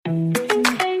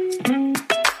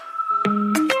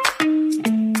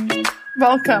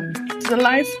Welcome to the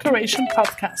Life Curation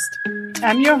Podcast.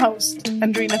 I'm your host,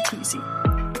 Andrina Tisi.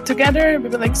 Together, we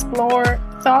will explore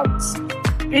thoughts,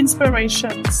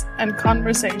 inspirations, and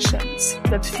conversations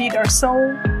that feed our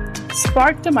soul,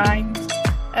 spark the mind,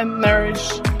 and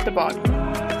nourish the body.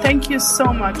 Thank you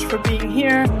so much for being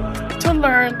here to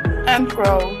learn and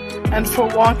grow, and for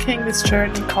walking this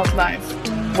journey called life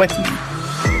with me.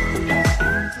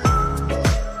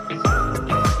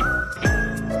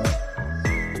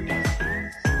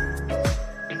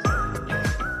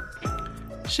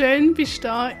 Schön bist du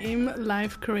da im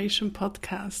Life Curation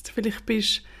Podcast. Vielleicht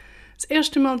bist du das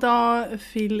erste Mal da,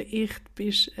 vielleicht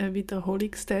bist du eine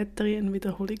Wiederholungstäterin, ein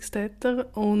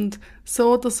Wiederholungstäter. Und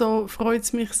so oder so freut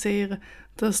es mich sehr,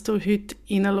 dass du heute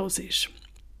reinhörst.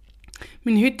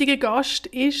 Mein heutiger Gast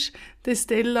ist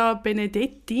Stella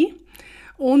Benedetti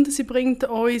und sie bringt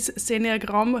uns das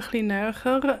Enneagramm ein bisschen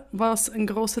näher, was ein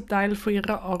grosser Teil von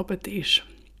ihrer Arbeit ist.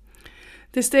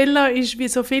 Stella ist, wie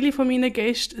so viele von meinen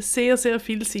Gästen, sehr, sehr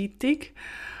vielseitig.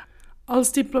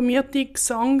 Als diplomierte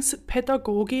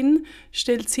Gesangspädagogin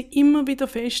stellt sie immer wieder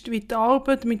fest, wie die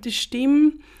Arbeit mit der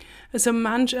Stimme es einem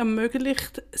Menschen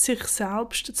ermöglicht, sich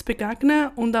selbst zu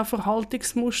begegnen und auch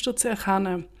Verhaltensmuster zu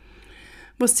erkennen.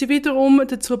 Was sie wiederum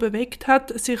dazu bewegt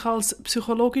hat, sich als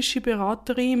psychologische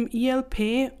Beraterin im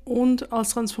ILP und als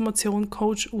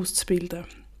Transformation-Coach auszubilden.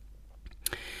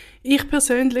 Ich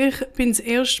persönlich bin das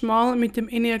erste Mal mit dem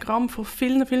Enneagramm vor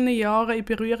vielen, vielen Jahren in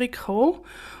Berührung gekommen.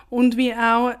 Und wie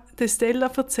auch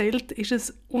Stella erzählt, ist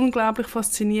es unglaublich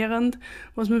faszinierend,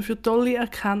 was man für tolle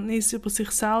Erkenntnisse über sich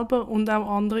selber und auch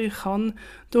andere kann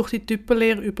durch die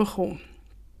Typenlehre bekommen.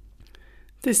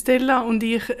 Stella und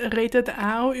ich reden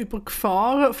auch über die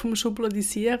Gefahr vom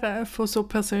Schubladisieren von so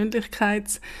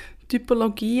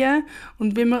Persönlichkeitstypologien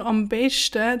und wie man am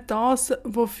besten das,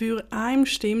 was für einen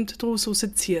stimmt, daraus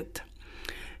herauszieht.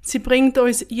 Sie bringt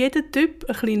uns jeden Typ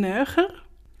ein bisschen näher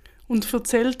und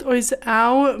erzählt uns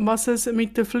auch, was es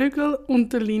mit den Flügeln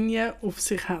und der Linie auf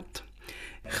sich hat.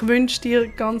 Ich wünsche dir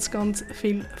ganz, ganz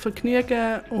viel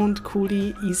Vergnügen und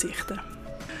coole Einsichten.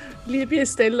 Liebe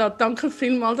Stella, danke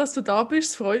vielmals, dass du da bist.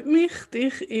 Es freut mich,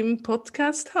 dich im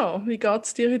Podcast zu haben. Wie geht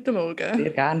es dir heute Morgen? Sehr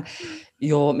gerne.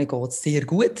 Ja, mir geht es sehr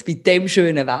gut. Bei dem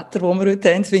schönen Wetter, das wir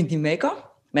heute haben, finde ich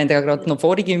mega. Wir haben ja gerade noch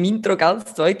vorhin im Intro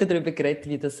das zweite darüber geredet,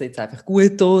 wie das jetzt einfach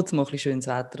gut tut, mal ein bisschen schönes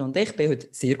Wetter. Und ich bin heute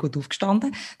sehr gut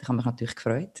aufgestanden. Da habe ich mich natürlich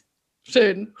gefreut.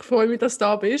 Schön, ich freue mich, dass du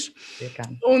da bist. Sehr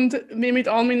gerne. Und wie mit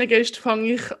all meinen Gästen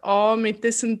fange ich an mit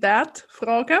dessen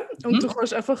Dad-Fragen. Und du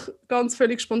kannst einfach ganz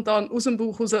völlig spontan aus dem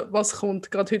Bauch raus, was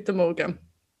kommt, gerade heute Morgen.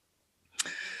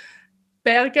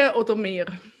 Berge oder Meer?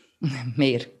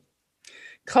 Meer.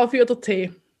 Kaffee oder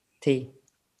Tee? Tee.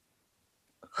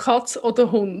 Katz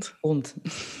oder Hund? Hund.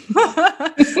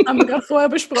 Haben wir gerade vorher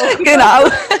besprochen. Genau.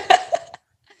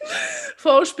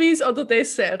 Vorspeise oder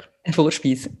Dessert?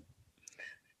 Vorspeise.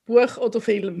 Buch oder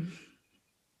Film?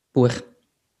 Buch.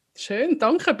 Schön,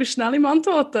 danke. Bist du schnell im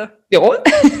Antworten? Ja. Gut,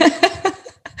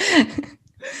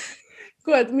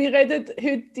 wir reden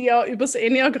heute ja über das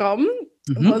Enneagramm,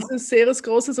 was ein sehr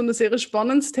grosses und ein sehr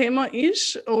spannendes Thema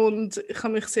ist. Und ich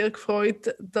habe mich sehr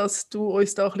gefreut, dass du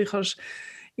uns da ein bisschen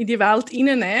in die Welt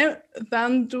hineinnehmen kannst.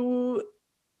 Wenn du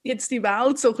jetzt die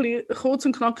Welt so ein bisschen kurz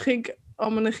und knackig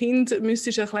an einem Kind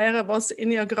müsstest erklären, was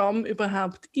Enneagramm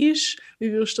überhaupt ist,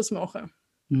 wie würdest du das machen?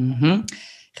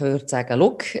 Ich würde sagen,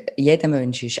 look, jeder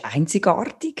Mensch ist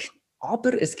einzigartig,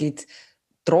 aber es gibt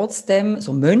trotzdem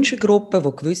so Menschengruppen,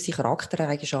 die gewisse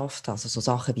Charaktereigenschaften, also so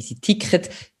Sachen, wie sie ticken,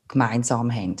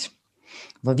 gemeinsam haben.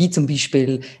 Wie zum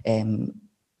Beispiel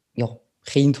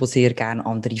Kinder, die sehr gerne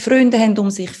andere Freunde haben um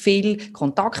sich, viel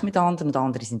Kontakt mit anderen, und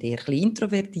andere sind eher ein bisschen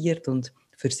introvertiert und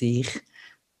für sich.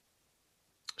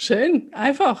 Schön,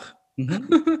 einfach.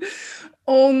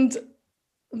 Und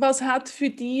was hat für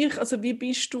dich, also wie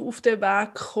bist du auf den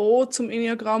Weg gekommen zum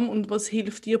Enneagramm und was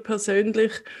hilft dir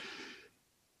persönlich,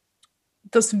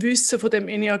 das Wissen von dem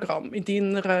Enneagramm in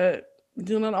deiner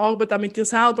Arbeit, auch mit dir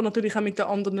selber, natürlich auch mit den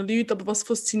anderen Leuten, aber was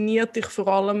fasziniert dich vor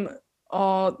allem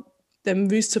an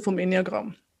dem Wissen vom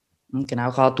Enneagramm? Genau,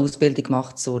 ich habe die Ausbildung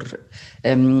gemacht zum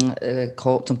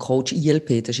Coach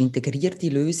ILP, das ist integrierte,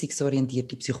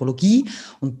 lösungsorientierte Psychologie.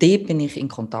 Und dort bin ich in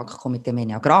Kontakt gekommen mit dem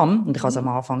Enneagramm. Und ich habe es am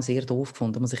Anfang sehr doof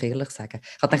gefunden, muss ich ehrlich sagen.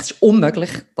 Ich habe gedacht, es ist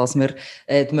unmöglich, dass man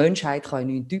die Menschheit in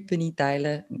 9 Typen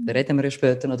einteilen kann. Da reden wir ja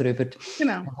später noch drüber.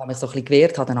 Genau. Ich habe mich so ein bisschen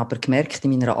gewehrt, habe dann aber gemerkt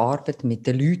in meiner Arbeit mit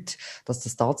den Leuten, dass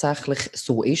das tatsächlich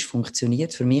so ist,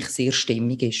 funktioniert, für mich sehr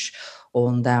stimmig ist.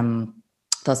 Und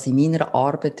dass in meiner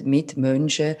Arbeit mit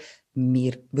Menschen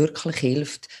mir wirklich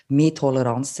hilft, mehr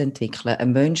Toleranz zu entwickeln,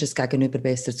 einem Menschen das Gegenüber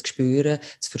besser zu spüren,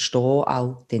 zu verstehen,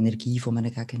 auch die Energie von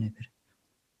einem Gegenüber.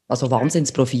 Also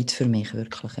Wahnsinnsprofit für mich,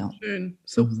 wirklich, ja. Schön,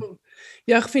 super.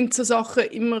 Ja, ich finde so Sachen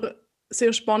immer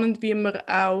sehr spannend, wie man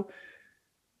auch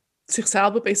sich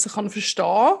selber besser kann verstehen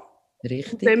kann. Und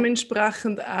Richtig.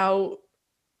 dementsprechend auch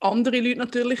andere Leute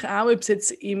natürlich auch, ob es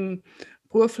jetzt im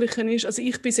Beruflichen ist. Also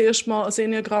ich bin das erste Mal als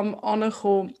Enneagramm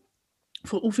angekommen,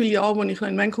 vor vielen Jahren, als ich noch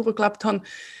in Vancouver gelebt habe,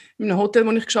 in einem Hotel,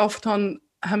 wo ich gearbeitet habe,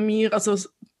 haben wir, also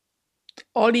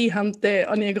alle haben den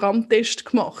Enneagramm-Test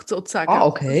gemacht, sozusagen. Ah,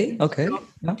 okay.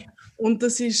 Ja. Und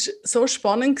das war so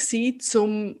spannend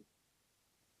gewesen,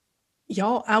 ja,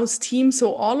 auch das Team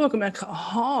so anschauen und merken,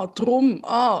 aha, drum,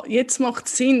 jetzt macht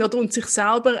es Sinn, oder? Und sich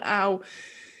selber auch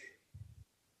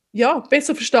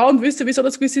besser verstehen und wissen, wieso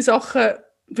das gewisse Sachen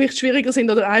vielleicht schwieriger sind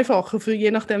oder einfacher, für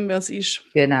je nachdem, wer es ist.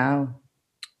 Genau.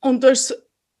 Und du hast es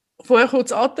vorher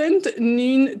kurz angetönt,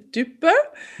 9 Typen.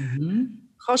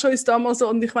 Kannst du uns da mal so,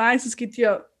 und ich weiss, es gibt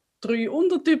ja 3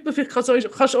 Untertypen, vielleicht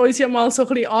kannst du uns ja mal so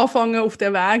ein bisschen anfangen, auf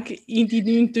den Weg in die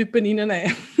 9 Typen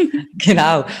hineinnehmen.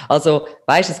 Genau. Also,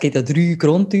 weißt, es gibt ja 3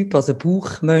 Grundtypen, also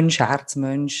Bauchmensch,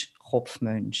 Herzmensch,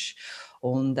 Kopfmensch.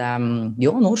 Und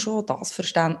nur schon das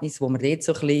Verständnis, das man dort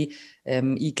so ein bisschen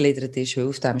eingegliedert ist,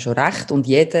 hilft einem schon recht. Und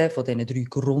jeder von diesen 3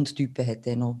 Grundtypen hat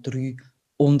dann noch 3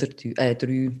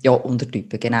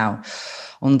 Untertypen, genau.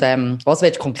 Und was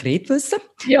willst du konkret wissen?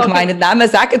 Ja, ich meine, die Namen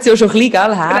sagen es ja schon ein bisschen,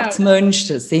 gell?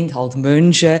 Herzmenschen sind halt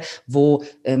Menschen, die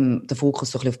den Fokus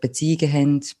so ein bisschen auf Beziehungen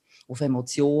haben, auf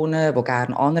Emotionen, die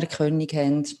gerne Anerkennung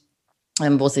haben,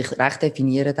 die sich recht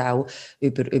definieren auch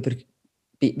über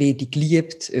wird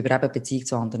geliebt, über eben Beziehung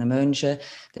zu anderen Menschen.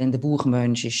 Denn der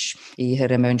Bauchmensch ist eher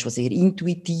ein Mensch, der sehr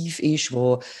intuitiv ist,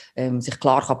 der sich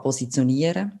klar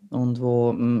positionieren kann und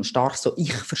der stark so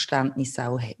Ich-Verständnis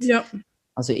auch hat. Ja.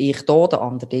 Also ich da, der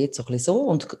andere dort, so ein bisschen so.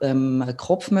 Und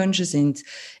Kopfmenschen sind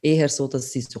eher so,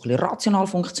 dass sie so ein bisschen rational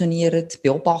funktionieren,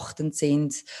 beobachtend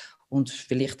sind und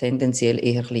vielleicht tendenziell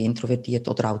eher ein bisschen introvertiert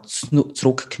oder auch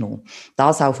zurückgenommen.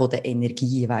 Das auch von der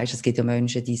Energie, weisst, es gibt ja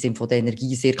Menschen, die sind von der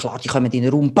Energie sehr klar, die kommen in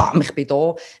den Raum, bam, ich bin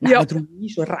da, nehmen darum ein,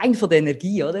 schon rein von der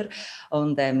Energie, oder?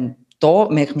 Und da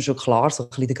merkt man schon klar, so ein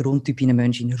bisschen der Grundtyp, wie ein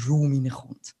Mensch in den Raum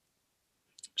hineinkommt.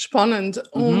 Spannend.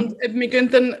 Und wir gehen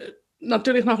dann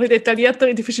natürlich noch ein bisschen detaillierter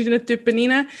in die verschiedenen Typen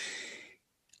hinein.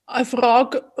 Eine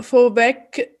Frage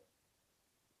vorweg: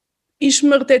 Ist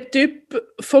man der Typ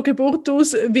von Geburt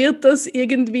aus, wird das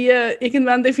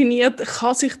irgendwann definiert?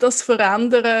 Kann sich das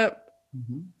verändern?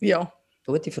 Ja.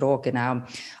 Gute Frage, genau.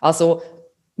 Also,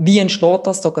 wie entsteht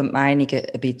das? Da gehen die Meinungen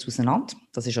ein bisschen auseinander.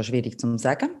 Das ist ja schwierig zu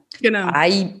sagen. Genau.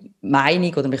 Eine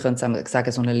Meinung, oder wir können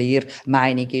sagen, so eine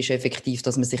Lehrmeinung ist effektiv,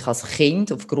 dass man sich als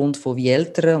Kind aufgrund von wie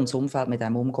Eltern und das Umfeld mit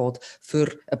einem umgeht, für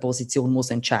eine Position muss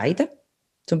entscheiden.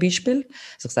 Zum Beispiel.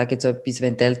 Also ich sage jetzt etwas,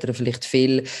 wenn die Eltern vielleicht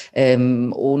viel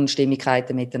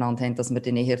Unstimmigkeiten miteinander haben, dass man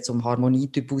dann eher zum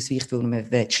Harmonietyp ausweicht, weil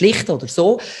man schlichten oder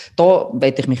so. Da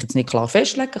will ich mich jetzt nicht klar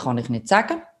festlegen, kann ich nicht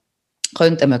sagen.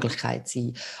 Könnte eine Möglichkeit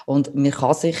sein. Und man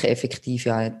kann sich effektiv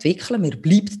ja entwickeln. Man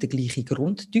bleibt der gleiche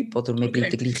Grundtyp oder man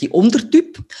bleibt der gleiche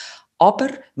Untertyp. Aber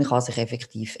man kann sich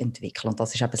effektiv entwickeln. Und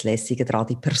das ist eben das Lässige daran,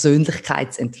 die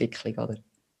Persönlichkeitsentwicklung, oder?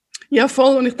 Ja,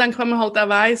 voll. Und ich denke, wenn man halt auch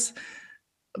weiss,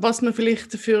 was man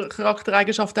vielleicht für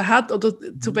Charaktereigenschaften hat oder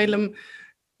zu welchem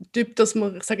Typ, dass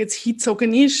man, ich sage jetzt,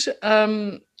 hingezogen ist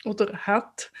oder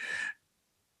hat,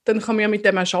 dann kann man ja mit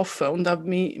dem auch arbeiten und auch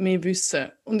mehr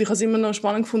wissen. Und ich habe es immer noch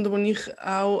spannend gefunden, als ich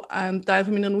auch einen Teil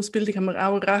von meiner Ausbildung haben wir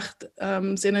auch recht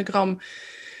das Enneagramm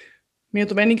mehr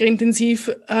oder weniger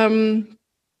intensiv dran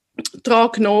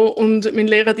genommen. Und mein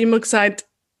Lehrer hat immer gesagt,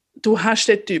 du hast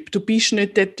den Typ, du bist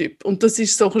nicht der Typ. Und das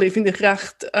ist so ein bisschen, finde ich,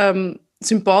 recht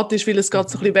sympathisch, weil es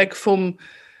geht so ein bisschen weg vom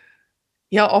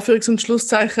Anführungs- und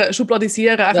Schlusszeichen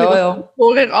schubladisieren. Auch du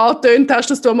vorher angetönt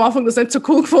hast, dass du am Anfang das nicht so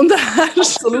cool gefunden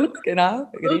hast. Absolut, genau.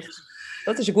 Richtig.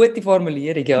 Das ist eine gute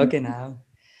Formulierung, ja, genau.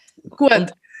 Gut,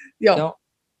 und, ja.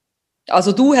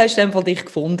 Also du hast in dem Fall dich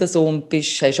gefunden so, und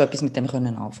hast etwas mit dem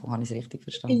können anfangen, habe ich es richtig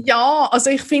verstanden? Ja,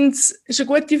 also ich finde, es ist eine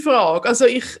gute Frage. Also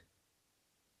ich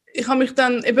habe mich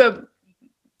dann eben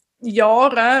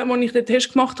Jahre, als ich den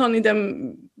Test gemacht habe in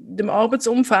dem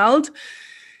Arbeitsumfeld,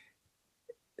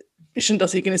 ist dann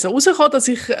das irgendwie so rausgekommen, dass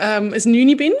ich ein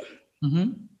 9 bin.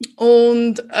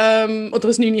 Und, oder ein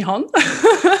 9 habe.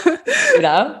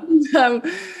 Genau.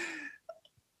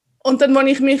 Und dann, habe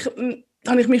ich mich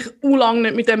lange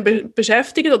nicht mit dem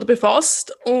beschäftigt oder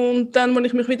befasst. Und dann, als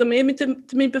ich mich wieder mehr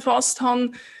damit befasst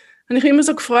habe, habe ich immer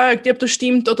so gefragt, ob das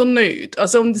stimmt oder nicht.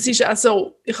 Also, und es ist auch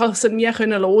so, ich konnte es nie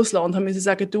loslassen und musste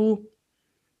sagen, du,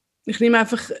 ich nehme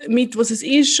einfach mit, was es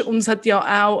ist. Und es hat ja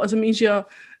auch, also es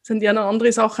sind ja noch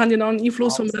andere Sachen, haben ja noch einen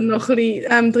Einfluss, wo wir dann noch ein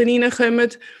bisschen drin reinkommen.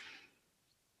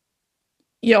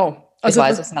 Ja, Ich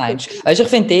weiss, was du meinst. Weißt, ich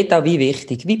finde dort auch wie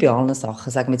wichtig, wie bei allen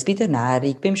Sachen, sagen wir jetzt bei der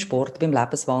Ernährung, beim Sport, beim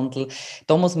Lebenswandel,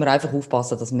 da muss man einfach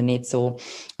aufpassen, dass man nicht so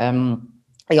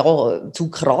zu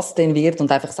krass dann wird und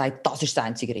einfach sagt, das ist das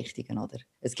einzige Richtige. Oder?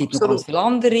 Es gibt noch ganz viele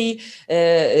andere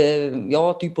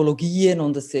Typologien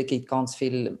und es gibt ganz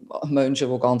viele Menschen,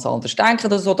 die ganz anders denken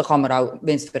oder so. Da kann man auch,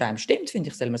 wenn es für einen stimmt, finde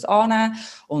ich, soll man es annehmen.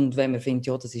 Und wenn man findet,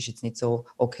 ja, das ist jetzt nicht so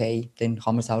okay, dann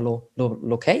kann man es auch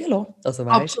fallen lassen. Also,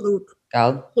 weißt, absolut. gell?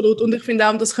 Absolut. Und ich finde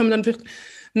auch, das können wir dann vielleicht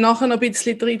nachher noch ein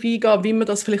bisschen drauf eingehen, wie man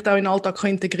das vielleicht auch in den Alltag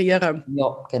integrieren kann.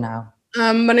 Ja, genau.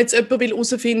 Wenn jetzt jemand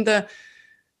herausfinden will,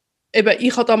 eben,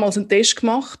 ich habe damals einen Test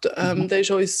gemacht, der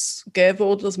ist uns gegeben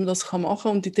worden, dass man das machen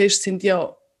kann. Und die Tests sind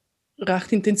ja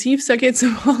recht intensiv, sage ich jetzt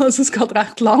mal. Also es geht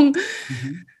recht lang.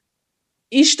 Mhm.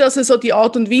 Ist das so die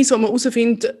Art und Weise, wo man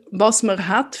herausfindet, was man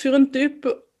hat für einen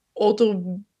Typ? Oder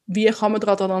wie kann man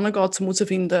daran herangehen, um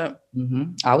herauszufinden?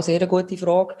 Auch sehr eine gute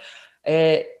Frage.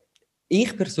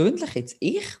 Ich persönlich,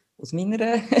 aus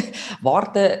meiner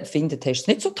Warte, finde Tests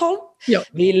nicht so toll,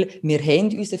 weil wir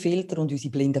haben unsere Filter und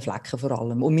unsere blinden Flecken vor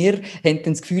allem. Und wir haben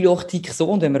dann das Gefühl, auch tick so,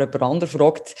 und wenn wir jemand anderen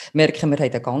fragt, merken wir,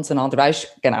 haben eine ganz andere,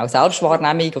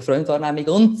 Selbstwahrnehmung und Fremdwahrnehmung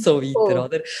und so weiter.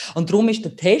 Oder? Und darum ist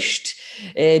der Test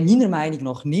meiner Meinung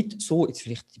nach nicht so, jetzt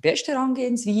vielleicht die beste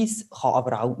Herangehensweise, kann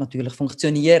aber auch natürlich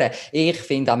funktionieren. Ich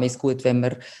finde auch gut, wenn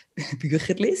man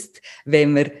Bücher liest,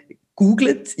 wenn man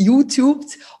googelt, YouTube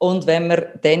und wenn man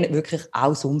dann wirklich auch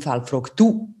das Umfeld fragt,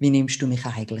 du, wie nimmst du mich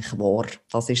eigentlich wahr?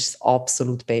 Das ist das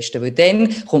absolut Beste, weil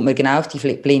dann kommt man genau auf die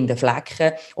blinden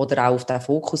Flecken oder auch auf den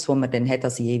Fokus, den man dann hat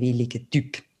als jeweiliger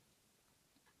Typ.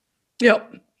 Ja,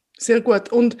 sehr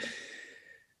gut. Und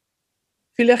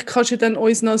vielleicht kannst du dann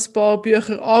uns noch ein paar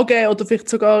Bücher angeben oder vielleicht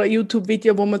sogar ein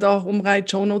YouTube-Video, wo wir da umreihen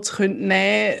Shownotes nehmen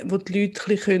können, wo die Leute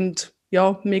ein bisschen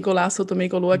mega lesen oder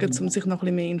mega schauen, um sich noch ein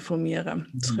bisschen mehr informieren.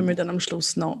 Das können wir dann am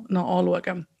Schluss noch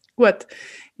anschauen. Gut,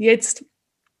 jetzt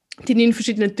die 9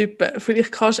 verschiedenen Typen.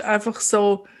 Vielleicht kannst du einfach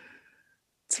so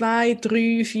 2,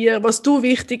 3, 4, was du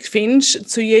wichtig findest,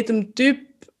 zu jedem Typ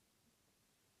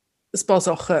ein paar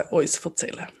Sachen uns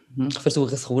erzählen. Ich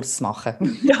versuche es kurz zu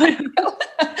machen. Ja.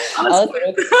 Also,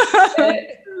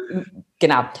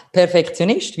 genau,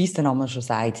 Perfektionist, wie es der Name schon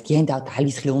sagt, die haben auch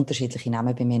teilweise unterschiedliche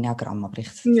Namen beim Enneagramm, aber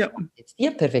jetzt die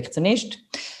Perfektionist,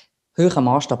 hoher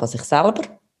Maßstab an sich selber,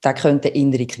 der könnte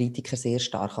innere Kritiker sehr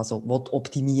stark, also will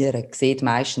optimieren, sieht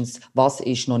meistens, was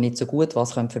ist noch nicht so gut,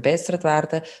 was könnte verbessert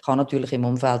werden, kann natürlich im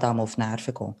Umfeld auch mal auf die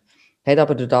Nerven gehen. Hat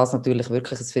aber durch das natürlich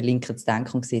wirklich ein verlinkendes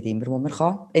Denken und sieht immer, wo man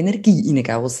kann Energie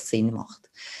reingeben, was Sinn macht.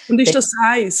 Und ist das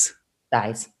 1?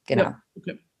 1, genau. Ja,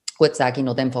 okay. Gut, sage ich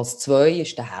noch, in dem Fall 2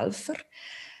 ist der Helfer.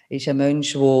 Ist ein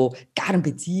Mensch, der gerne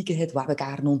Beziehungen hat, der eben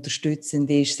gerne unterstützend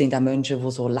ist. Sind auch Menschen,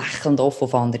 die so lächelnd offen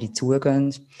auf andere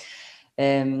zugehen.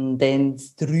 Dann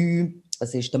das 3,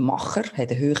 das ist der Macher,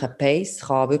 hat einen hohen Pace,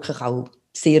 kann wirklich auch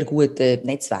sehr gut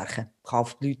netzwerken. Kann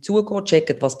auf die Leute zugehen,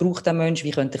 checken, was braucht der Mensch,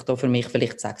 wie könnte ich da für mich,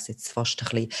 vielleicht sage ich jetzt fast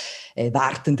ein bisschen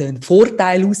wertenden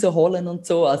Vorteil rausholen und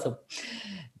so. Also,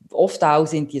 oft auch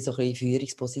sind die so ein bisschen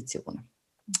Führungspositionen.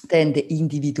 Dann der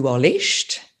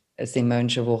Individualist. Es sind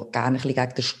Menschen, die gerne ein bisschen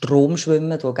gegen den Strom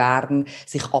schwimmen, die gerne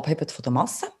sich abheben von der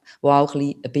Masse, die auch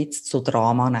ein bisschen zu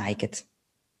Drama neigen.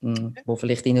 Wo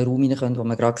vielleicht in einen Raum rein können, wo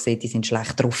man gerade sieht, die sind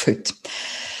schlecht drauf heute.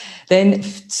 Dann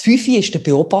das 5 ist der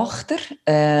Beobachter.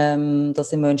 Das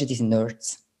sind Menschen, die sind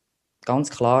Nerds. Ganz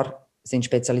klar, sind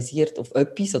spezialisiert auf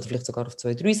etwas oder vielleicht sogar auf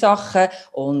 2, 3 Sachen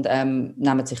und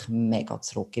nehmen sich mega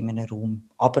zurück in einem Raum.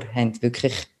 Aber haben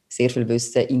wirklich sehr viel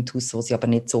Wissen, Intus, das sie aber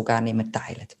nicht so gerne immer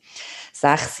teilen.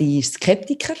 6 ist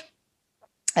Skeptiker.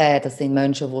 Das sind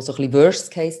Menschen, die so ein bisschen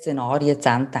Worst-Case-Szenarien zu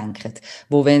Ende denken.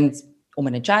 Wo, wenn es um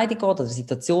eine Entscheidung geht oder eine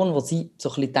Situation, wo sie so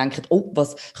ein bisschen denken, oh,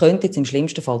 was könnte jetzt im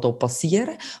schlimmsten Fall hier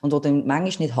passieren? Und wo dann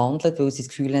manchmal nicht handeln, weil sie das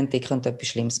Gefühl haben, da könnte etwas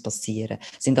Schlimmes passieren.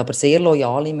 Sind aber sehr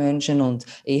loyale Menschen und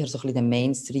eher so ein bisschen der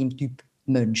Mainstream-Typ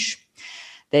Mensch.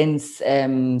 Dann das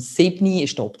 7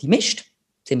 ist der Optimist.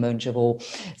 Das sind Menschen, die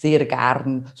sehr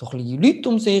gerne so ein bisschen Leute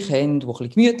um sich haben, die ein bisschen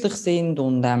gemütlich sind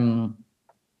und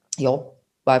die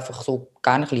einfach so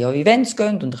gerne ein bisschen an Events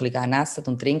gehen und ein bisschen gerne essen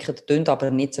und trinken, tun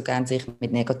aber nicht so gerne sich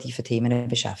mit negativen Themen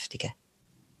beschäftigen.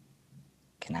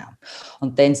 Genau.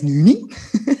 Und dann das 9.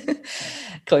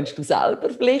 Kennst du selber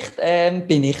vielleicht?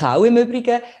 Bin ich auch im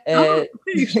Übrigen.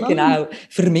 Genau,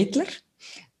 Vermittler.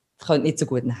 Ich könnte nicht so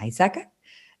gut Nein sagen.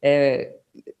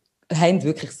 Haben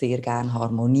wirklich sehr gerne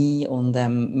Harmonie und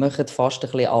machen fast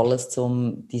ein bisschen alles,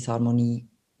 um diese Harmonie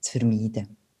zu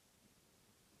vermeiden.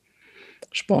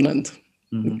 Spannend.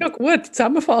 Ja gut,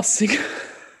 Zusammenfassung.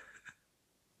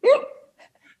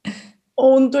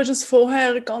 Und du hast es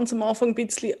vorher ganz am Anfang ein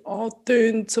bisschen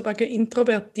angetönt, so wegen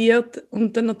introvertiert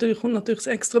und dann kommt natürlich das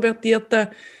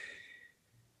Extrovertierte.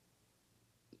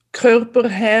 Körper,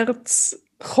 Herz,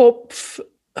 Kopf,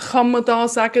 kann man da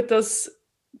sagen, dass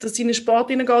das in eine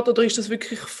Sparte hineingeht, oder ist das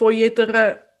wirklich von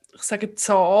jeder, ich sage,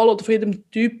 Zahl oder von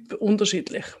jedem Typ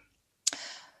unterschiedlich?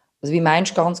 Also wie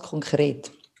meinst du ganz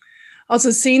konkret? Also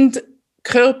sind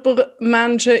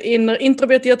Körpermenschen eher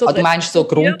introvertiert oder Du meinst so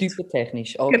extrovertiert?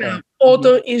 grundtypentechnisch? Genau. Okay.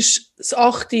 Oder ist das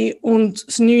 8. und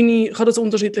das 9. kann das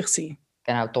unterschiedlich sein?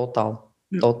 Genau, total.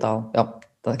 Ja. Total, ja.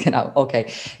 Genau, okay.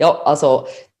 Ja, also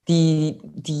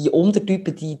die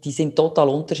Untertypen, die sind total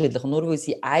unterschiedlich. Und nur weil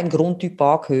sie einem Grundtyp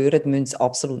angehören, müssen sie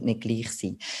absolut nicht gleich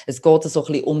sein. Es geht so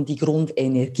ein bisschen um die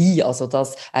Grundenergie, also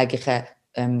dass eigentlich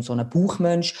so ein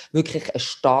Bauchmensch wirklich ein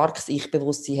starkes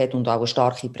Ich-Bewusstsein hat und auch eine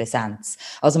starke Präsenz.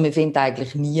 Also man findet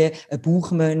eigentlich nie einen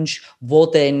Bauchmensch, der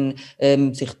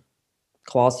dann sich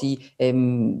quasi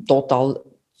total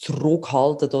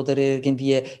zurückhalten oder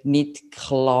irgendwie nicht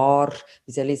klar,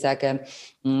 wie soll ich sagen,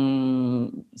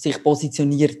 sich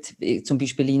positioniert, zum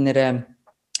Beispiel in einer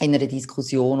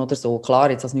Diskussion oder so.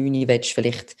 Klar, jetzt als Neune willst du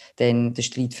vielleicht den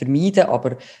Streit vermeiden,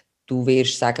 aber du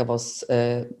wirst sagen, was so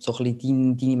ein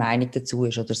bisschen deine Meinung dazu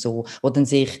ist oder so. Wo dann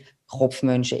sich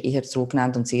Kopfmenschen eher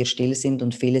zurücknehmen und sehr still sind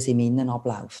und vieles im Innen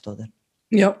abläuft, oder?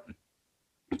 Ja.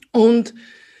 Und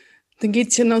dann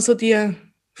gibt es ja noch so die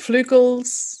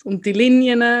Flügels und die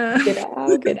Linien.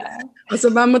 Genau, genau.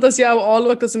 Also wenn man das ja auch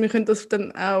anschaut, also wir können das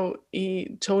dann auch in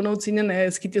die Shownotes reinnehmen,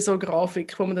 es gibt ja so eine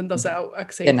Grafik, wo man dann das auch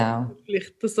sieht, Genau.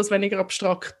 vielleicht, dass das weniger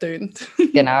abstrakt tönt.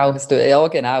 Genau, ja,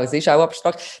 genau, es ist auch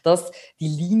abstrakt. Die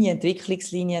Linien,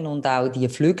 Entwicklungslinien und auch die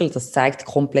Flügel, das zeigt die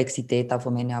Komplexität auch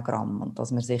vom Enneagramm und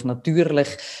dass man sich natürlich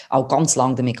auch ganz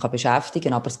lange damit beschäftigen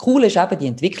kann. Aber das Coole ist eben die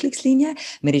Entwicklungslinie.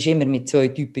 Man ist immer mit 2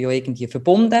 Typen ja irgendwie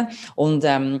verbunden und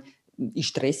in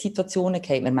Stresssituationen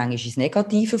geht man manchmal ins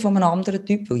Negative von einem anderen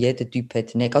Typ, weil jeder Typ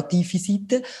hat negative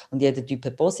Seiten und jeder Typ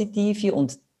hat positive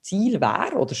und Ziel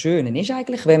wäre oder Schöne ist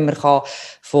eigentlich, wenn man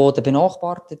von den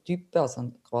benachbarten Typen,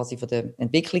 also quasi von den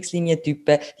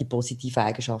Entwicklungslinientypen, die positiven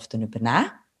Eigenschaften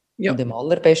übernehmen. Ja. Und im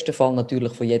allerbesten Fall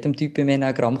natürlich von jedem Typ im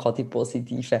Enneagramm kann die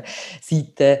positiven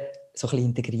Seiten so ein bisschen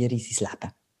integrieren in sein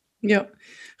Leben. Ja.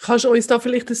 Kannst du uns da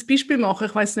vielleicht ein Beispiel machen?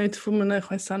 Ich weiss nicht von einem,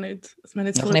 ich weiss auch nicht. Ich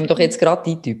nehme doch jetzt gerade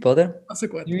die Typ, oder? Also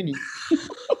gut.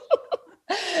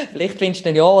 Vielleicht findest du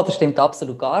den ja, oder stimmt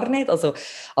absolut gar nicht. Also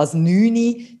als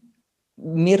 9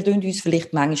 wir tun uns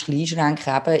vielleicht manchmal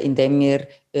einschränken, indem wir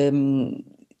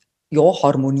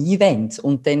Harmonie wollen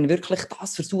und dann wirklich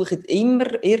das versuchen,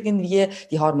 immer irgendwie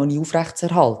die Harmonie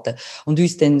aufrechtzuerhalten und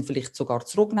uns dann vielleicht sogar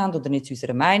zurücknehmen oder nicht zu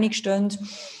unserer Meinung stehen.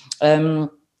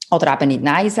 Oder eben nicht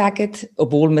Nein sagen,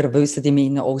 obwohl wir wissen, im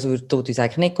Innen, oh, so tut uns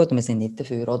eigentlich nicht gut und wir sind nicht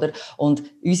dafür, oder? Und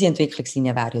unsere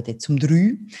Entwicklungslinie wäre ja dort zum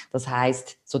 3. Das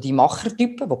heisst, so die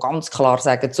Machertypen, die ganz klar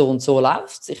sagen, so und so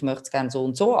läuft es, ich möchte es gerne so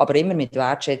und so, aber immer mit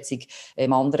Wertschätzung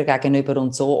dem anderen gegenüber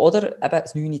und so, oder? Eben,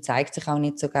 das 9 zeigt sich auch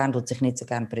nicht so gerne, tut sich nicht so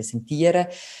gerne präsentieren,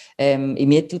 im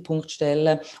Mittelpunkt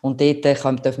stellen. Und dort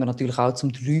dürfen wir natürlich auch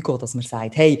zum 3 gehen, dass man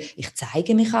sagt, hey, ich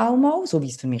zeige mich auch mal, so wie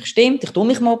es für mich stimmt, ich tue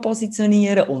mich mal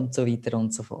positionieren und so weiter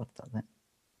und so fort.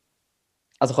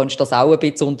 Also kannst du das auch ein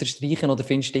bisschen unterstreichen oder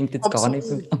findest du, stimmt jetzt Absolut.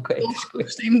 gar nicht? Okay, doch,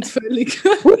 stimmt völlig.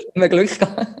 Gut, wenn wir Glück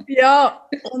haben. Ja,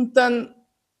 und dann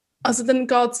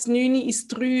geht es 9 ins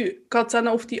 3, geht es auch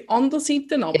noch auf die andere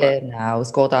Seite runter? Genau,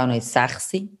 es geht auch noch ins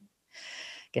 6.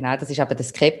 Genau, das ist eben der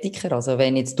Skeptiker. Also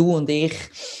wenn jetzt du und ich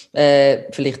vielleicht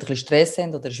ein bisschen Stress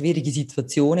haben oder eine schwierige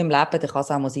Situation im Leben, dann kann es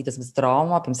auch mal sein, dass wir das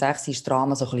Drama, beim 6 ist das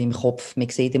Drama so ein bisschen im Kopf. Man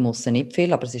sieht im Aussen nicht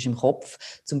viel, aber es ist im Kopf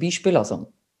zum Beispiel.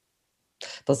 Also,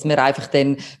 dass wir einfach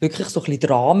dann wirklich so ein bisschen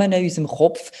Dramen in unserem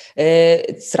Kopf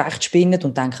zurechtspinnen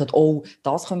und denken, oh,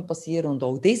 das könnte passieren und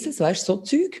auch dieses, weißt du, so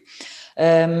Zeug.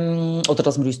 Oder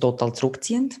dass wir uns total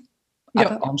zurückziehen. Ja.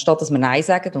 Eben, anstatt dass wir Nein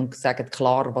sagen und sagen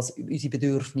klar, was unsere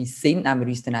Bedürfnisse sind, nehmen wir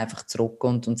uns dann einfach zurück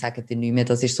und sagen dann nicht mehr.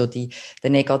 Das ist so der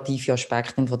negative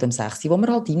Aspekt von dem 6, wo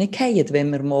wir halt reingehen,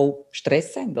 wenn wir mal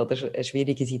Stress haben oder eine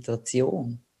schwierige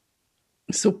Situation.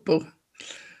 Super.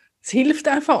 Es hilft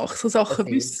einfach, so Sachen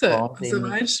wissen. Also,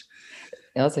 weißt,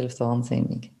 ja, es hilft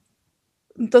wahnsinnig.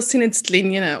 Das sind jetzt die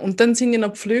Linien. Und dann sind ja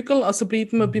noch die Flügel, also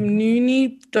bleiben wir beim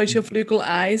 9, da ist ja Flügel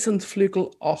 1 und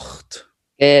Flügel 8.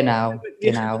 Genau.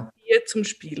 Zum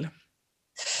Spiel.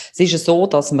 Es ist ja so,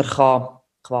 dass man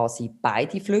quasi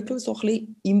beide Flügel so ein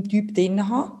bisschen im Typ drin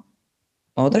haben,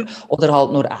 oder? Oder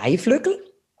halt nur ein Flügel.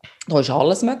 Da ist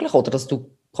alles möglich. Oder dass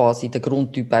du quasi der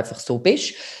Grundtyp einfach so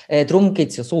bist. Darum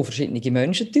gibt es ja so verschiedene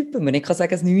Menschentypen. Man nicht kann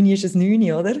sagen, das 9 ist ein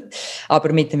 9, oder?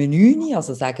 Aber mit einem 9,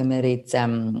 also sagen wir jetzt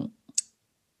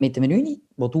mit dem Menü,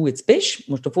 wo du jetzt bist,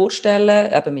 musst du dir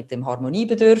vorstellen, eben mit dem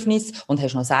Harmoniebedürfnis und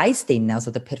hast noch das Eis drin,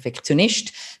 also der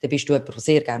Perfektionist, dann bist du jemand, der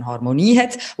sehr gerne Harmonie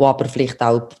hat, der aber vielleicht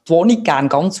auch die Wohnung gerne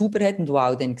ganz sauber hat und du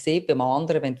auch dann siehst, beim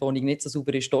anderen, wenn die Wohnung nicht so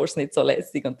sauber ist, ist es nicht so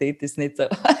lässig und dort ist es nicht so...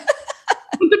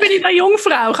 Und dann bin ich eine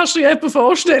Jungfrau, kannst du dir jemanden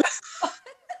vorstellen?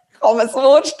 Kann man es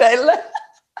vorstellen?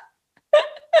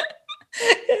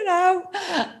 Genau,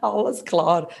 alles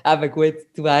klar. Aber gut,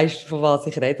 du weißt, von was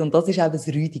ich rede. Und das ist eben das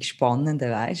räudig Spannende,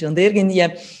 weißt du. Und irgendwie,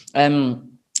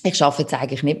 ich arbeite jetzt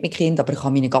eigentlich nicht mit Kindern, aber ich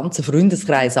habe meinen ganzen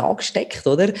Freundeskreis angesteckt,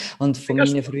 oder? Und von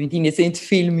meinen Freundinnen sind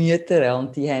viele Mütter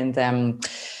und die haben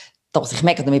da sich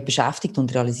mega damit beschäftigt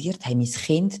und realisiert, hey, mein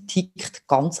Kind tickt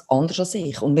ganz anders als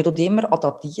ich. Und wir tun immer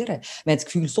adaptieren. Wir haben das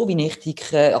Gefühl, so wie ich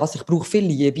ticke, also ich brauche viel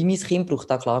Liebe. Mein Kind braucht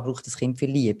auch, klar, braucht das Kind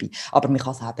viel Liebe. Aber man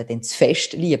kann es eben dann zu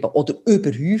fest lieben oder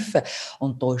überhäufen.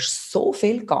 Und da ist so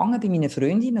viel gegangen bei meinen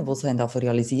Freundinnen, die sie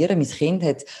realisieren, mein Kind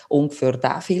hat ungefähr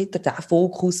diesen Filter, diesen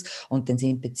Fokus und dann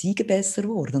sind die Beziehungen besser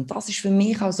geworden. Und das ist für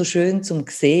mich auch so schön zu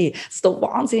sehen, dass da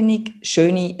wahnsinnig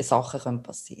schöne Sachen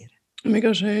passieren können.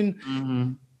 Mega schön.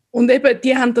 Mhm. Und eben,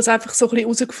 die haben das einfach so ein bisschen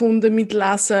herausgefunden mit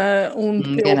Lesen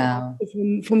und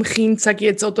Beobachten vom Kind, sage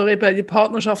ich jetzt, oder eben die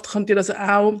Partnerschaft könnte das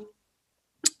auch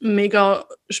mega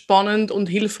spannend und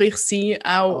hilfreich sein,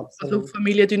 auch also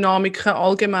Familiendynamiken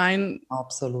allgemein.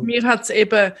 Absolut. Mir hat es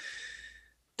eben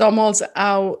damals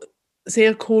auch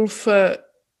sehr geholfen,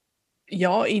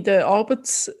 ja, in der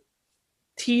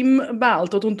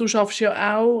Arbeitsteamwelt, oder? Und du schaffst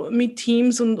ja auch mit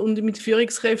Teams und mit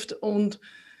Führungskräften und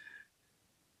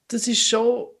das ist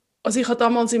schon... Also ich habe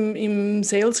damals im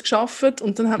Sales gearbeitet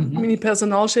und dann hat meine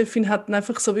Personalchefin hat dann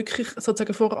einfach so wirklich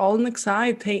sozusagen vor allen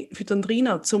gesagt, hey, für die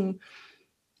Andrina, das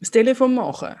Telefon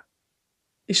machen,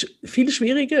 ist viel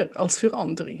schwieriger als für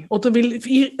andere. Oder weil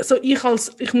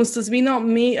ich muss das wie noch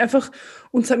mehr einfach,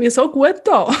 und es hat mir so gut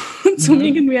getan,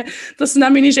 irgendwie, dass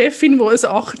dann meine Chefin, die ein 8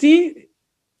 war,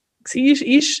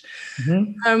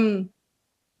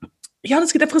 ja,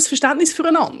 das gibt einfach ein Verständnis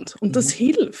füreinander und das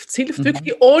hilft. Es hilft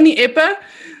wirklich, ohne eben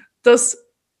das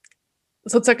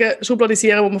sozusagen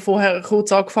Schubladisieren, das wir vorher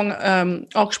kurz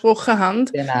angesprochen haben.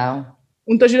 Genau.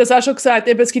 Und du hast ja das auch schon gesagt,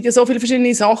 eben, es gibt ja so viele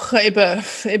verschiedene Sachen, eben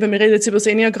wir reden jetzt über das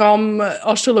Enneagramm,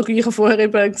 Astrologie, ich habe vorher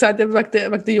eben gesagt, eben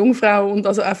wegen der Jungfrau und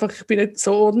also einfach, ich bin nicht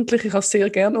so ordentlich, ich habe es sehr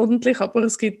gerne ordentlich, aber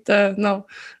es gibt noch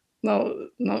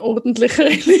ordentlichere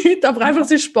Leute, aber einfach,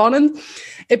 es ist spannend.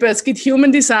 Eben, es gibt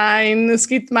Human Design, es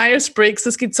gibt Myers-Briggs,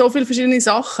 es gibt so viele verschiedene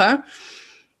Sachen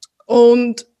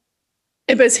und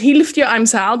eben, es hilft ja einem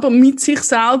selber, mit sich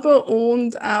selber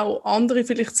und auch andere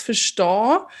vielleicht zu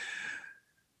verstehen.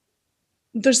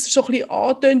 Und das ist schon ein bisschen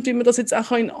angetönt, wie man das jetzt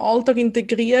auch in den Alltag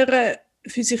integrieren kann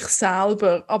für sich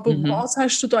selber. Aber was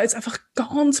hast du da jetzt einfach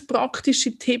ganz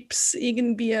praktische Tipps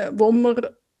irgendwie, wo man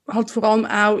halt vor allem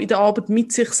auch in der Arbeit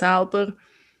mit sich selber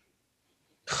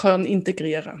kann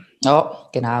integrieren? Ja,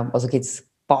 genau. Also gibt es ein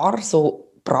paar so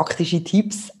praktische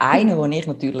Tipps. Einer, den ich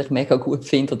natürlich mega gut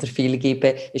finde oder viel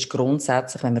gebe, ist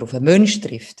grundsätzlich, wenn man auf einen Menschen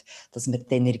trifft, dass man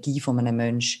die Energie von einem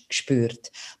Menschen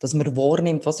spürt. Dass man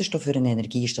wahrnimmt, was ist da für eine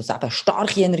Energie? Ist das eben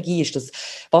starke Energie? Ist das,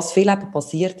 was viel eben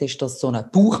passiert ist, dass so ein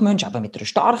Bauchmensch eben mit einer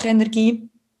starken Energie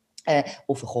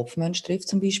auf einen Kopfmensch trifft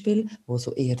zum Beispiel, der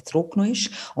so eher zurückgenommen ist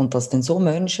und dass dann so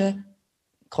Menschen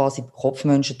quasi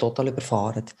Kopfmenschen total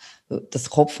überfahren. Dass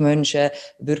Kopfmenschen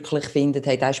wirklich finden,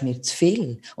 hey, das ist mir zu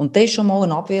viel. Und das ist schon mal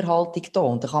eine Abwehrhaltung da.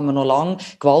 Und da kann man noch lange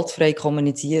gewaltfrei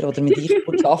kommunizieren oder mit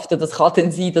Ich-Botschaften. Das kann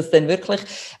dann sein, dass dann wirklich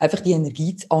einfach die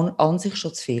Energie an sich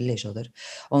schon zu viel ist, oder?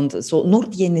 Und so nur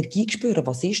die Energie spüren,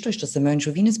 was ist das? Ist das ein Mensch,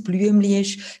 der wie ein Blümchen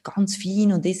ist, ganz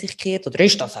fein und in sich kehrt? Oder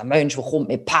ist das ein Mensch, der kommt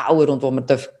mit Power und wo man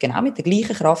genau mit der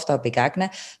gleichen Kraft auch begegnen?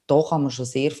 Da kann man schon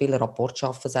sehr viel Rapport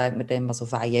schaffen, sagt man dem, was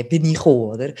auf eine Ebene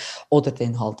kommt, oder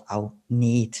dann halt auch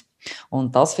nicht.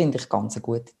 Und das finde ich ganz ein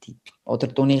guter Tipp.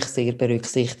 Oder tue ich sehr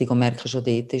berücksichtigt und merke schon,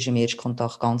 dort ist im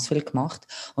Erstkontakt ganz viel gemacht.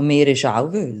 Und mir ist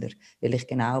auch wohler, weil ich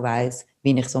genau weiss,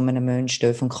 wie ich so einem Menschen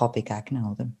darf und kann begegnen,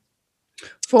 oder?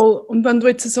 Voll. Und wenn du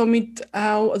jetzt so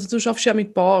also du schaffst ja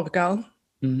mit Paar, gell?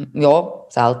 Ja,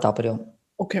 selten, aber ja.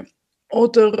 Okay.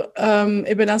 Oder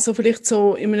eben auch so vielleicht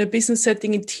so in einem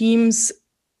Business-Setting, in Teams,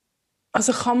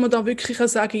 also kann man da wirklich auch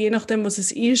sagen, je nachdem, was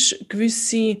es ist,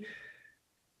 gewisse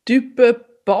Typen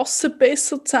passen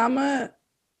besser zusammen?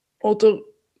 Oder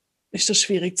ist das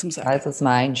schwierig zu sagen? Also, was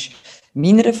meinst du?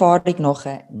 Meiner Erfahrung nach,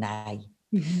 nein.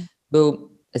 Weil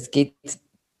es gibt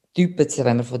Typen,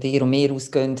 wenn wir von dir und mir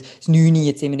ausgehen, das 9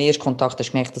 jetzt im ersten Kontakt, hast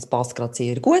du gemerkt, das passt gerade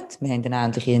sehr gut, wir haben eine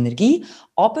ähnliche Energie,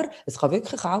 aber es kann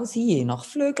wirklich auch sein, je nach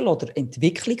Flügel oder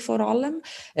Entwicklung vor allem,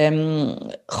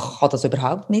 kann das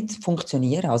überhaupt nicht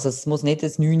funktionieren. Also es muss nicht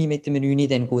das 9 mit dem 9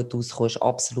 dann gut auskommen, ist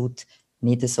absolut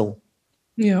nicht so.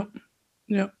 Ja,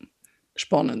 Ja,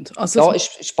 spannend. Ja,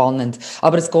 ist spannend.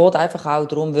 Aber es geht einfach auch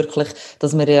darum, wirklich,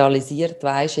 dass man realisiert,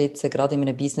 weisst jetzt, gerade in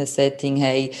einem Business-Setting,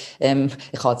 hey,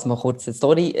 ich kann jetzt mal kurz eine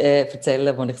Story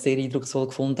erzählen, die ich sehr eindrucksvoll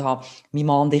gefunden habe. Mein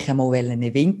Mann und ich haben mal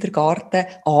einen Wintergarten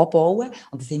anbauen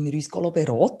und da sind wir uns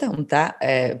beraten. Und der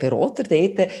Berater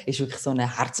dort war wirklich so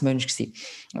ein Herzmensch gewesen,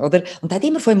 oder? Und der hat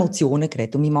immer von Emotionen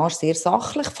geredet. Und mein Mann ist sehr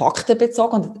sachlich,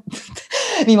 faktenbezogen. Und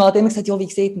mein Mann hat immer gesagt, ja, wie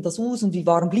sieht denn das aus und wie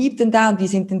warm bleibt denn der und wie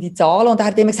sind denn die Zahlen? Und er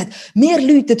hat immer gesagt, mir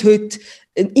läuten heute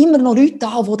immer noch Leute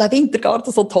an, die den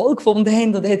Wintergarten so toll gefunden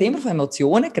haben. Und er hat immer von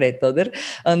Emotionen geredet, oder?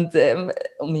 Und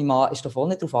mein Mann ist da voll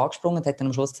nicht drauf angesprungen und hat dann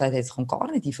am Schluss gesagt, hey, das kommt gar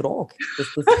nicht in Frage.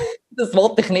 Das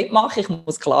wollte ich nicht machen. Ich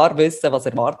muss klar wissen, was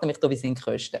erwartet mich da, wie sind die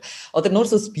Kosten. Oder nur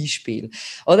so ein Beispiel.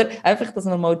 Oder einfach, dass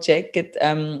man mal checkt,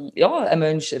 ja, ein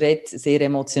Mensch redet sehr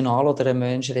emotional oder ein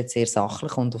Mensch redet sehr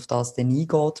sachlich und auf das dann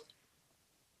eingeht.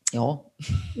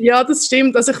 Ja, das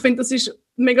stimmt. Also ich finde, das ist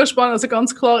mega spannend. Also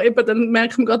ganz klar, eben, dann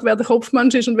merkt man gerade, wer der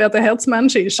Kopfmensch ist und wer der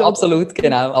Herzmensch ist. Absolut,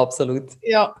 genau, absolut.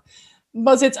 Ja.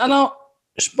 Was ich jetzt auch noch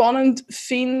spannend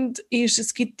finde, ist,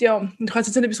 es gibt ja, ich kann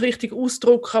jetzt nicht etwas richtig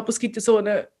ausdrücken, aber es gibt ja so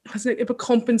eine, ich weiß nicht, eben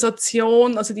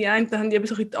Kompensation. Also die einen haben ja eben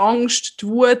so ein bisschen die Angst, die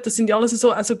Wut, das sind ja alles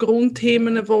so also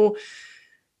Grundthemen, wo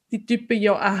die Typen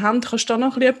ja auch haben. Kannst du da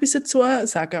noch etwas dazu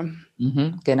sagen?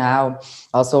 Genau.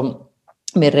 Also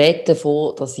wir reden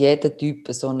davon, dass jeder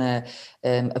Typ so einen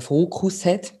Fokus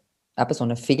hat, eben so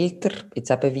einen Filter,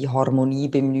 jetzt eben wie Harmonie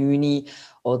beim 9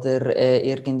 oder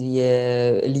irgendwie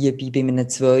Liebe bei einem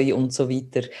 2 und so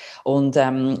weiter. Und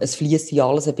es fließt ja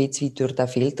alles ein bisschen durch den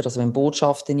Filter. Also wenn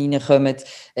Botschaften reinkommen,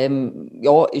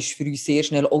 ja, ist für uns sehr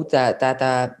schnell, oh,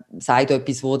 der sagt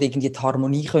etwas, wo irgendwie die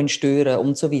Harmonie stören können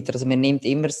und so weiter. Also man nimmt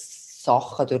immer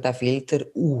Sachen durch den Filter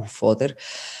auf, oder?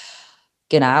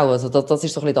 Genau, also das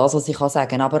ist so ein bisschen das, was ich sagen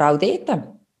kann. Aber auch dort,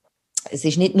 es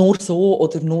ist nicht nur so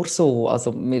oder nur so.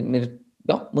 Also man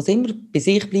muss immer bei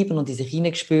sich bleiben und in sich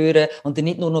hineinspüren und dann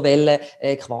nicht nur noch wollen,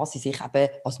 quasi sich eben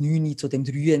als 9 zu dem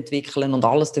 3 entwickeln und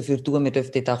alles dafür tun. Wir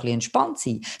dürfen dort auch ein bisschen entspannt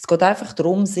sein. Es geht einfach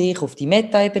darum, sich auf die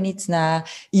Meta-Ebene zu nehmen,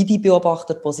 in die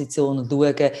Beobachterposition und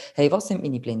schauen, hey, was sind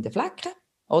meine blinden Flecken?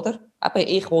 Oder? Eben,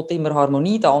 ich will immer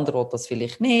Harmonie, der andere will das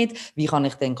vielleicht nicht. Wie kann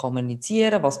ich denn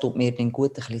kommunizieren? Was tut mir denn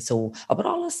gut? Ein bisschen so. Aber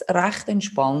alles recht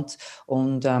entspannt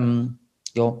und ja,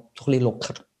 so ein bisschen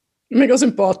locker. Mega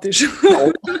sympathisch.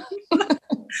 Ja.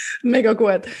 Mega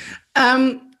gut.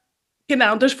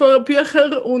 Genau, du hast vorher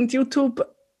Bücher und YouTube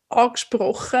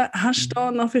angesprochen. Hast du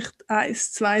da noch vielleicht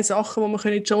 1, 2 Sachen, die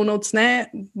wir in die Shownotes nehmen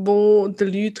können, wo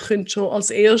den Leuten schon als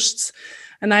erstes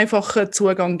einen einfachen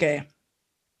Zugang geben?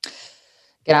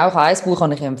 Genau, ein Buch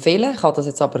kann ich empfehlen. Ich habe das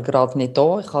jetzt aber gerade nicht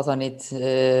da. Ich kann es auch nicht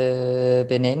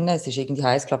benennen. Es ist irgendwie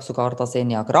heisst, glaube ich, sogar das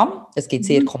Enneagramm. Es gibt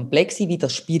sehr komplexe wie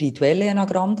das spirituelle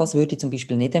Enneagramm. Das würde ich zum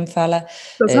Beispiel nicht empfehlen.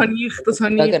 Das habe ich.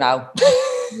 Ja, genau.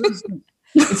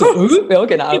 So, ja,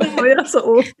 genau. Ja,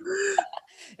 so.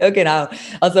 Ja, genau.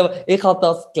 Also, ich habe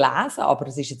das gelesen, aber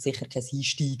es ist jetzt sicher kein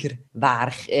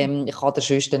Einsteigerwerk. Ich kann der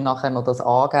Schwester nachher noch das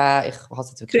angeben. Ich habe es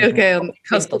jetzt wirklich sehr gerne. Ich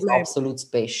finde das absolut das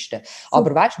Beste.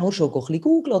 Aber weißt du, nur schon ein bisschen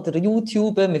googeln oder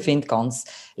YouTube, man findet ganz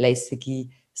lässige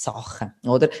Sachen,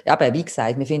 oder? Eben, wie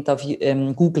gesagt, wir finden auf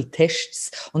Google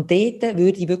Tests und dort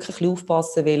würde ich wirklich ein bisschen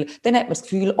aufpassen, weil dann hat man das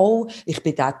Gefühl, oh, ich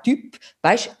bin der Typ,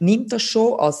 weißt, nimmt das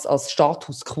schon als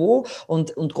Status quo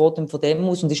und geht dann von dem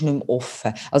aus und ist nicht mehr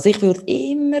offen. Also ich würde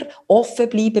immer offen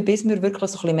bleiben, bis man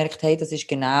wirklich so ein bisschen merkt, hey, das ist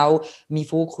genau mein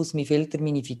Fokus, mein Filter,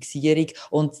 meine Fixierung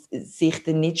und sich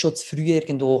dann nicht schon zu früh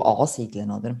irgendwo ansiedeln,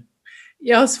 oder?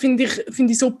 Ja, das finde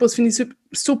ich super. Das finde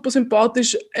ich super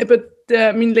sympathisch. Eben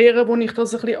mein Lehrer, wo ich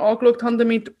das ein bisschen angeschaut habe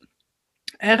damit,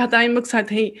 er hat auch immer gesagt,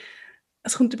 hey,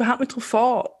 es kommt überhaupt nicht darauf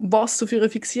an, was du für eine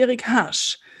Fixierung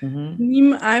hast.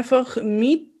 Nimm einfach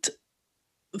mit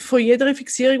von jeder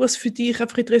Fixierung, was für dich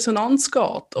einfach in die Resonanz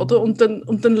geht, oder? Und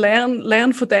dann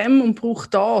lern von dem und brauch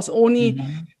das,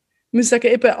 ohne muss sagen,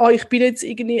 eben, ich bin jetzt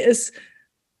irgendwie ein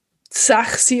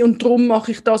sexy und darum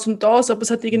mache ich das und das, aber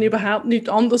es hat irgendwie überhaupt nichts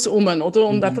anderes oder?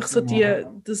 Und einfach so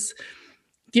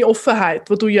die Offenheit,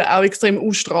 die du ja auch extrem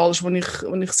ausstrahlst, die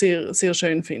ich sehr, sehr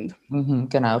schön finde.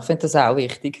 Genau, ich finde das auch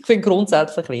wichtig. Ich finde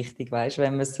grundsätzlich wichtig, weißt,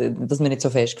 dass man nicht so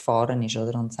fest gefahren ist,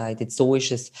 oder? Und sagt, jetzt so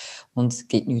ist es und es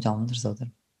gibt nichts anderes, oder?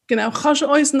 Genau, kannst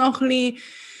du uns noch ein bisschen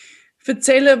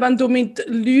erzählen, wenn du mit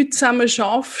Leuten zusammen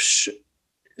schaffst,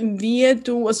 wie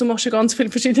du machst ja ganz viele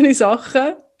verschiedene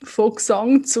Sachen, von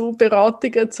Gesang zu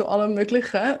Beratungen, zu allem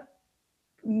Möglichen.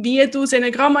 Wie du das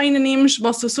Enneagramm reinnimmst,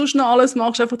 was du sonst noch alles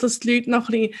machst, einfach, dass die Leute noch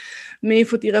ein bisschen mehr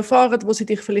von dir erfahren, wo sie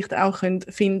dich vielleicht auch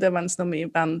finden können, wenn sie noch mehr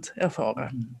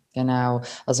erfahren. Genau.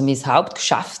 Also mein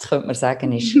Hauptgeschäft, könnte man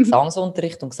sagen, ist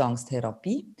Gesangsunterricht und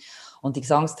Gesangstherapie. Und die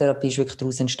Gesangstherapie ist wirklich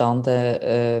daraus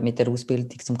entstanden mit der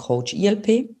Ausbildung zum Coach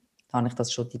ILP. Da habe ich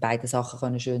das schon, die beiden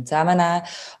Sachen schön zusammennehmen.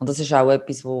 Und das ist auch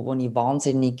etwas, wo ich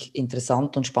wahnsinnig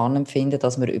interessant und spannend finde,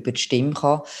 dass man über die Stimme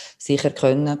kann sicher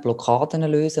können, Blockaden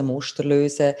lösen, Muster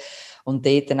lösen. Und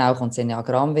dort dann auch kommt das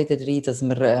Enneagramm wieder rein, dass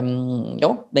man,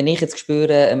 wenn ich jetzt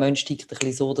spüre, ein Mensch tickt ein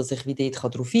bisschen so, dass ich wie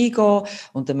dort darauf eingehen kann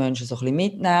und den Menschen so ein bisschen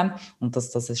mitnehmen und dass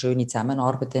das eine schöne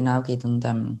Zusammenarbeit dann auch gibt. Und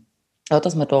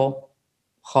dass man da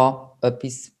kann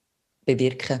etwas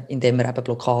bewirken, indem man eben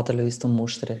Blockaden löst und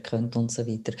Muster erkennt und so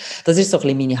weiter. Das ist so ein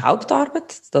bisschen meine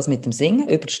Hauptarbeit, das mit dem Singen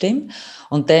über die Stimme.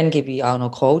 Und dann gebe ich auch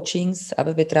noch Coachings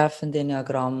eben betreffend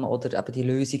Enneagramm oder eben die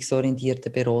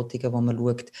lösungsorientierten Beratungen, wo man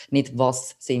schaut, nicht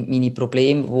was sind meine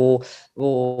Probleme,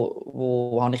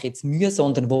 wo habe ich jetzt Mühe,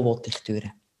 sondern wo will ich durch.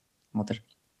 Oder?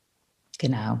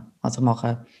 Genau, also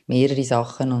mache mehrere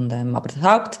Sachen. Und, aber das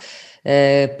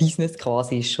Hauptbusiness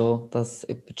quasi ist schon, das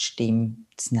über die Stimme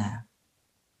zu nehmen.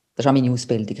 Das ist auch meine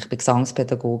Ausbildung. Ich bin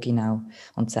Gesangspädagogin auch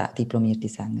und diplomierte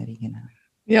Sängerin. Genau.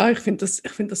 Ja, ich finde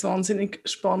das wahnsinnig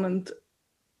spannend.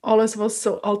 Alles, was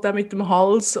so halt auch mit dem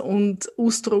Hals und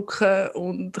Ausdrücken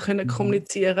und können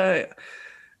kommunizieren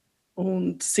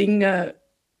und singen.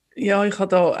 Ja, ich habe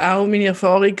da auch meine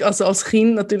Erfahrung, also als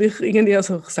Kind natürlich irgendwie,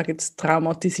 also ich sage jetzt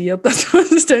traumatisiert, also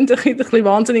das klingt ein bisschen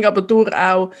wahnsinnig, aber durch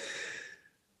auch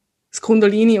das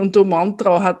Kundalini und durch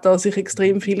Mantra hat da sich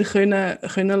extrem viel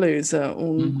können lösen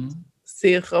und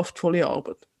sehr kraftvolle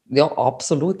Arbeit. Ja,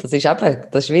 absolut. Das ist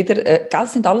wieder,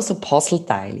 das sind alles so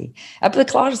Puzzleteile. Eben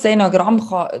klar, das Enneagramm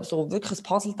kann so wirklich ein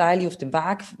Puzzleteil auf dem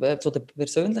Weg von der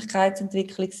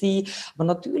Persönlichkeitsentwicklung sein. Aber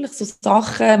natürlich so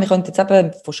Sachen, wir könnten jetzt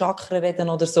eben von Chakren reden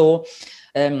oder so,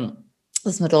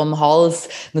 dass man da am Hals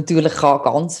natürlich kann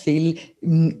ganz viel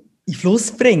in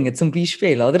Fluss bringen, zum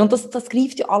Beispiel, oder? Und das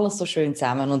greift ja alles so schön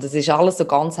zusammen und es ist alles so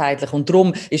ganzheitlich und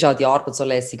darum ist auch die Arbeit so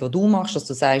lässig, die du machst, dass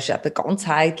du sagst, eben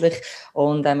ganzheitlich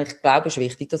und ich glaube, es ist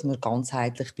wichtig, dass man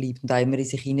ganzheitlich bleibt und auch immer in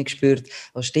sich hineingespürt,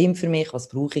 was stimmt für mich, was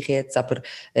brauche ich jetzt, aber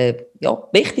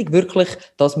wichtig wirklich,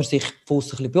 dass man sich von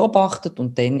aussen ein bisschen beobachtet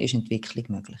und dann ist Entwicklung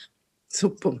möglich.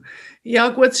 Super. Ja,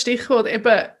 gutes Stichwort.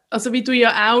 Eben, also wie du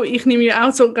ja auch, ich nehme ja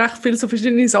auch so recht viele so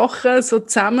verschiedene Sachen so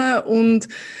zusammen und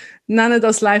nenne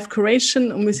das Life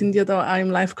Curation und wir sind ja da auch im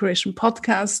Life Curation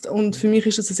Podcast und für mich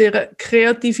ist das eine sehr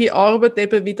kreative Arbeit,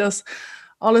 eben wie das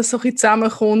alles so ein bisschen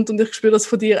zusammenkommt und ich spüre das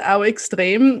von dir auch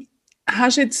extrem.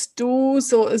 Hast jetzt du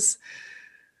so ein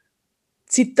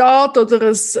Zitat oder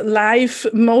ein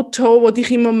Live-Motto, das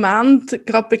dich im Moment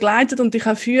gerade begleitet und dich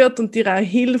auch führt und dir auch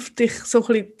hilft, dich so ein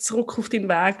bisschen zurück auf deinen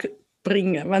Weg zu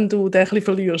bringen, wenn du den ein bisschen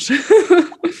verlierst?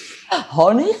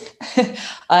 Habe ich.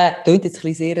 Klingt jetzt ein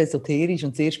bisschen sehr esoterisch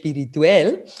und sehr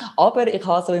spirituell, aber ich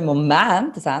habe so im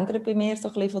Moment, das ändert bei mir so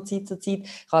ein bisschen von Zeit zu Zeit,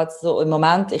 ich habe jetzt so im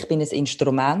Moment, ich bin ein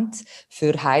Instrument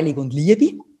für Heilung und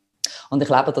Liebe und ich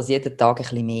lebe das jeden Tag ein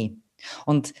bisschen mehr.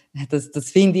 Und das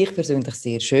finde ich persönlich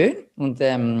sehr schön und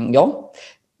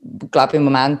ich glaube im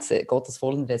Moment geht das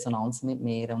voll in Resonanz mit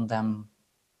mir und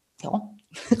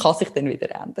kann sich dann wieder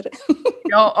ändern.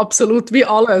 Ja, absolut, wie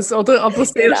alles, oder? Aber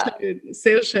sehr schön,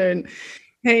 sehr schön.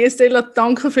 Hey Estella,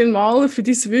 danke vielmals für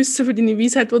dein Wissen, für deine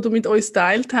Weisheit, die du mit uns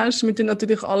geteilt hast. Wir tun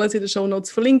natürlich alles in den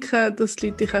Shownotes verlinken, dass die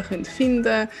Leute dich auch finden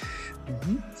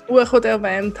können. Das Buch, das du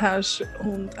erwähnt hast.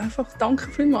 Und einfach danke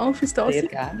vielmals fürs Dasein. Sehr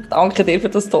gerne. Danke dir für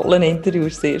das tolle Interview,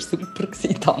 es war sehr super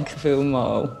gewesen. Danke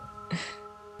vielmals.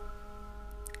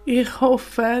 Ich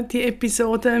hoffe, die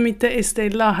Episode mit der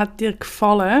Estella hat dir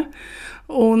gefallen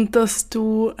und dass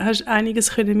du hast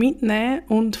einiges mitnehmen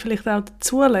und vielleicht auch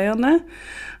dazulernen.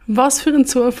 Was für ein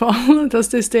Zufall,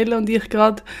 dass Estella und ich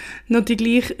gerade noch die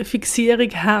gleiche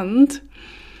Fixierung haben.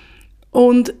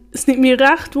 Und es nimmt mich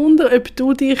recht Wunder, ob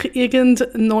du dich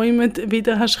irgendjemand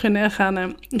wieder hast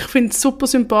erkennen. Ich finde es super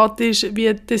sympathisch,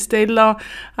 wie die Stella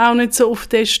auch nicht so auf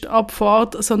Test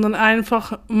abfährt, sondern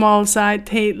einfach mal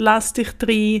sagt, hey, lass dich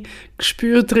rein,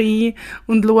 spür rein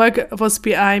und schau, was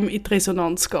bei einem in die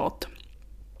Resonanz geht.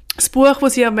 Das Buch,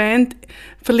 das sie erwähnt,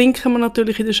 verlinken wir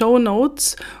natürlich in den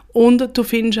Shownotes und du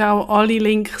findest auch alle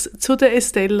Links zu der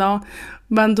Estella,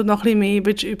 wenn du noch ein bisschen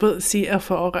mehr über sie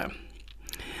erfahren willst.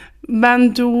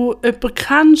 Wenn du jemanden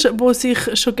kennst, der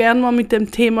sich schon gerne mal mit dem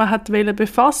Thema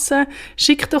befassen wollte,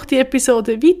 schick doch die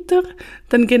Episode weiter.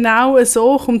 Denn genau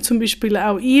so kommt zum Beispiel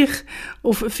auch ich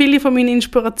auf viele von meinen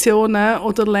Inspirationen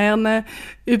oder Lernen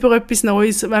über etwas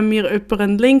Neues, wenn mir jemand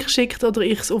einen Link schickt oder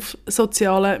ich es auf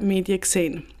sozialen Medien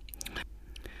sehe.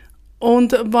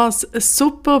 Und was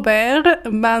super wäre,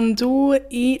 wenn du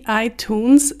in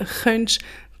iTunes könntest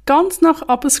ganz nach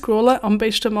oben scrollen, am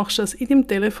besten machst du das in deinem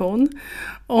Telefon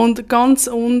und ganz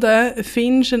unten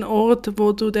findest du einen Ort,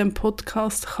 wo du dem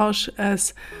Podcast kannst ein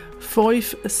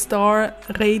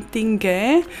 5-Star-Rating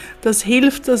geben. Das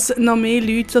hilft, dass noch mehr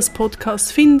Leute das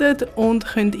Podcast finden und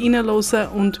können reinhören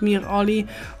und wir alle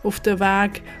auf den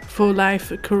Weg von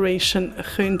Life Curation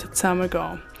können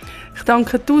zusammengehen. Ich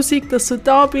danke 1000, dass du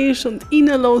da bist und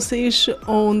reinhörst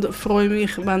und freue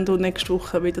mich, wenn du nächste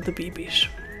Woche wieder dabei bist.